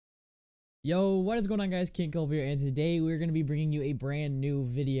Yo, what is going on, guys? KingColpa here, and today we're going to be bringing you a brand new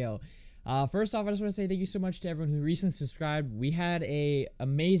video. First off, I just want to say thank you so much to everyone who recently subscribed. We had a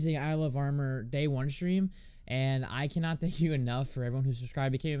amazing I Love Armor Day 1 stream, and I cannot thank you enough for everyone who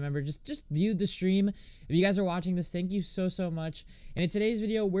subscribed, became a member, just viewed the stream. If you guys are watching this, thank you so much. And in today's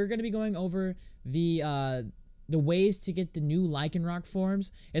video, we're going to be going over the ways to get the new Lycanroc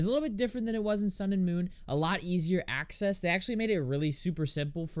forms. It's a little bit different than it was in Sun and Moon. A lot easier access. They actually made it really super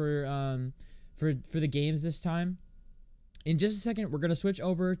simple for the games this time. In just a second, we're gonna switch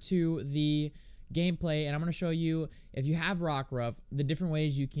over to the gameplay, and I'm gonna show you, if you have Rockruff, the different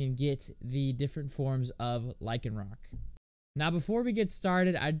ways you can get the different forms of Lycanroc. Now, before we get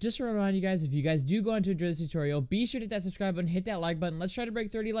started, I just want to remind you guys, if you guys do go on to enjoy this tutorial, be sure to hit that subscribe button, hit that like button. Let's try to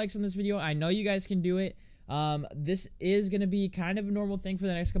break 30 likes on this video. I know you guys can do it. This is going to be kind of a normal thing for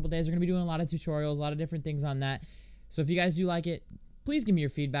the next couple days. We're going to be doing a lot of tutorials, a lot of different things on that. So if you guys do like it, please give me your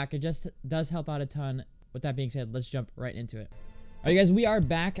feedback. It just does help out a ton. With that being said, let's jump right into it. Alright, guys, we are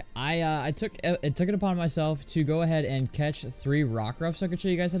back. I took it upon myself to go ahead and catch 3 Rockruff so I could show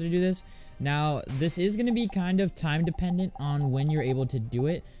you guys how to do this. Now, this is going to be kind of time dependent on when you're able to do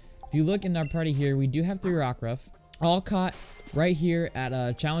it. If you look in our party here, we do have 3 Rockruff, all caught right here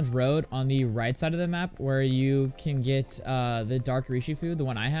at Challenge Road on the right side of the map, where you can get the Dark Rishi food, the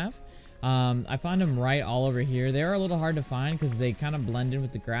one I have. I found them right all over here. They're a little hard to find because they kind of blend in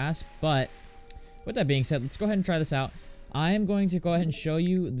with the grass, but with that being said, let's go ahead and try this out. I am going to go ahead and show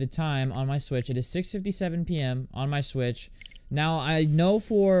you the time on my Switch. It is 6:57 p.m. on my Switch. Now, I know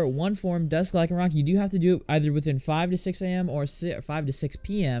for one form, Dusk Lycanroc, you do have to do it either within 5 to 6 a.m. or 5 to 6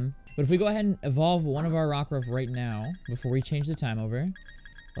 p.m. But if we go ahead and evolve one of our Rockruff right now, before we change the time over,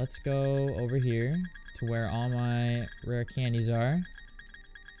 let's go over here to where all my rare candies are.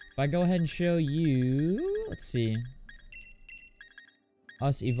 If I go ahead and show you, let's see,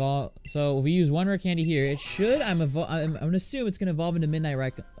 us evolve. So if we use one rare candy here, it should, I'm gonna assume it's gonna evolve into midnight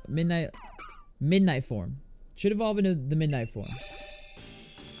form. Should evolve into the midnight form.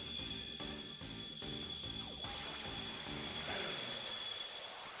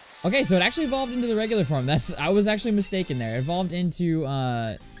 Okay, so it actually evolved into the regular form. I was actually mistaken there. It evolved into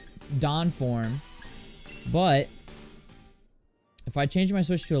dawn form. But if I change my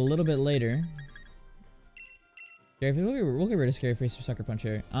Switch to a little bit later, we'll get rid of Scary Face for Sucker Punch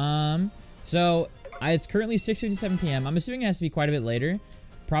here. So it's currently 6:57 p.m. I'm assuming it has to be quite a bit later,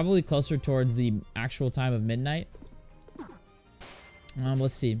 probably closer towards the actual time of midnight.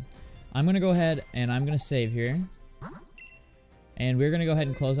 Let's see. I'm gonna go ahead and I'm gonna save here. And we're going to go ahead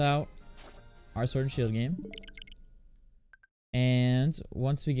and close out our Sword and Shield game. And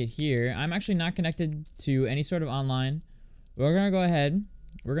once we get here, I'm actually not connected to any sort of online. We're going to go ahead.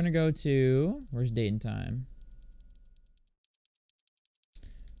 We're going to go to, where's date and time?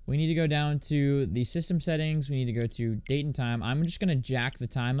 We need to go down to the system settings. We need to go to date and time. I'm just going to jack the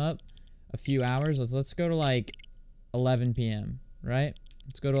time up a few hours. Let's go to like 11 p.m., right?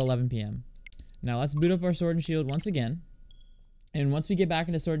 Let's go to 11 p.m. Now let's boot up our Sword and Shield once again. And once we get back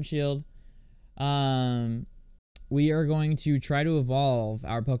into Sword and Shield, we are going to try to evolve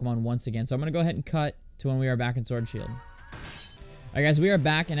our Pokemon once again. So I'm going to go ahead and cut to when we are back in Sword and Shield. Alright, guys, we are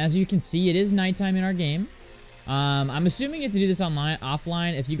back. And as you can see, it is nighttime in our game. I'm assuming you have to do this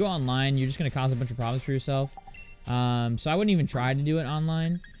offline. If you go online, you're just going to cause a bunch of problems for yourself. So I wouldn't even try to do it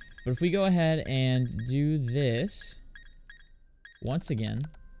online. But if we go ahead and do this once again,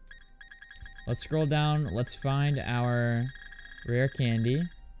 let's scroll down. Let's find our rare candy.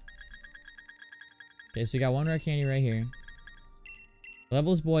 Okay, so we got one rare candy right here.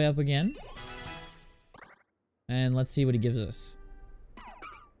 Level this boy up again. And let's see what he gives us.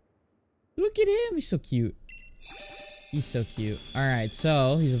 Look at him! He's so cute. He's so cute. Alright,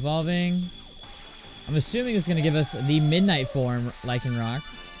 so he's evolving. I'm assuming it's gonna give us the midnight form Lycanroc.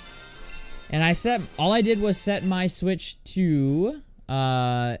 And all I did was set my Switch to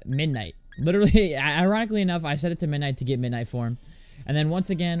midnight. Literally, ironically enough, I set it to midnight to get midnight form. And then once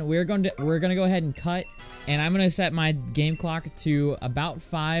again, we're gonna go ahead and cut, and I'm gonna set my game clock to about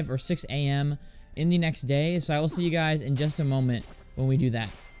 5 or 6 a.m. in the next day. So I will see you guys in just a moment when we do that.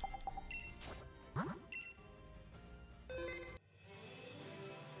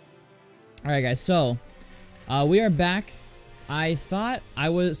 Alright, guys, so we are back. I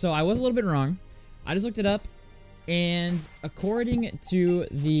was a little bit wrong. I just looked it up, and according to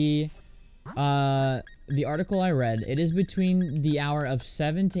the article I read, it is between the hour of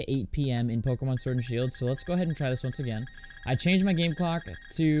 7 to 8 p.m. in Pokemon Sword and Shield. So let's go ahead and try this once again. I changed my game clock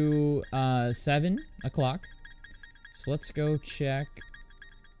to 7 o'clock. So let's go check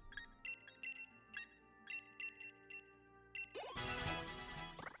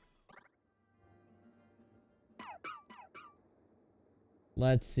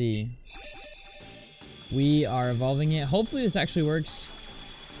Let's see. We are evolving it. Hopefully this actually works.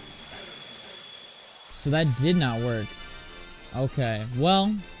 So that did not work. Okay,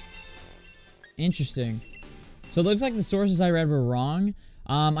 well, interesting. So it looks like the sources I read were wrong.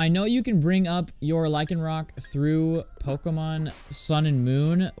 I know you can bring up your Lycanroc through Pokemon Sun and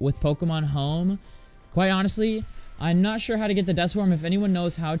Moon with Pokemon Home. Quite honestly, I'm not sure how to get the Dust Form. If anyone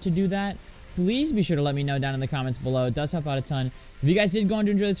knows how to do that, please be sure to let me know down in the comments below. It does help out a ton. If you guys did go on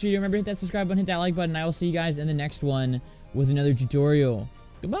to enjoy this video, remember to hit that subscribe button, hit that like button. I will see you guys in the next one with another tutorial.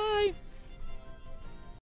 Goodbye!